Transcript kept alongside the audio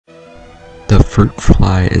The fruit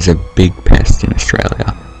fly is a big pest in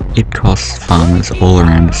Australia. It costs farmers all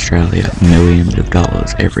around Australia millions of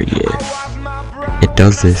dollars every year. It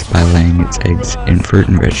does this by laying its eggs in fruit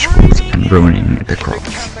and vegetables and ruining the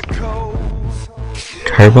crops.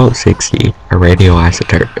 Cobalt-60, a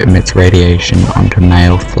radioisotope, emits radiation onto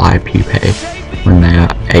male fly pupae when they are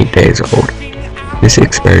 8 days old. This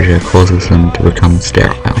exposure causes them to become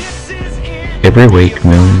sterile. Every week,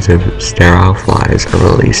 millions of sterile flies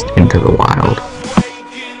are released into the wild.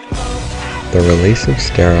 The release of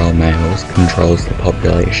sterile males controls the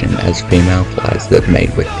population, as female flies that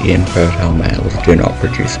mate with the infertile males do not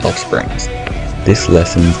produce offsprings. This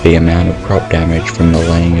lessens the amount of crop damage from the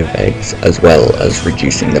laying of eggs, as well as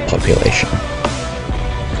reducing the population.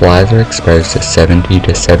 Flies are exposed to 70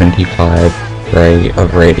 to 75 Ray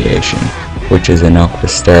of radiation, which is enough to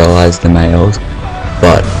sterilize the males,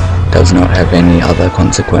 but does not have any other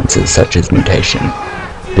consequences such as mutation.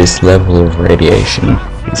 This level of radiation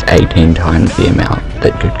is 18 times the amount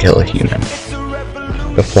that could kill a human.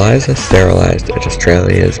 The flies are sterilised at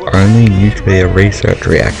Australia's only nuclear research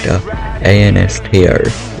reactor,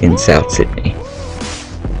 ANSTO, in South Sydney.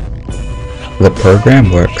 The program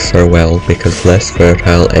works so well because less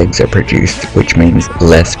fertile eggs are produced, which means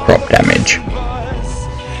less crop damage.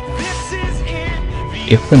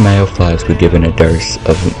 If the male flies were given a dose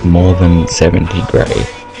of more than 70 Gray,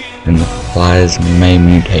 then the flies may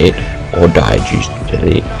mutate or die due to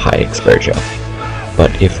the high exposure.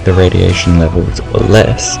 But if the radiation levels were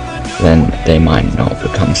less, then they might not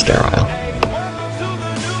become sterile.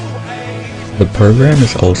 The program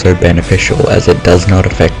is also beneficial as it does not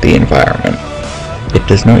affect the environment. It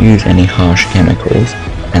does not use any harsh chemicals,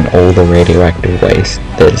 and all the radioactive waste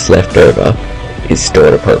that is left over is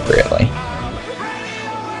stored appropriately.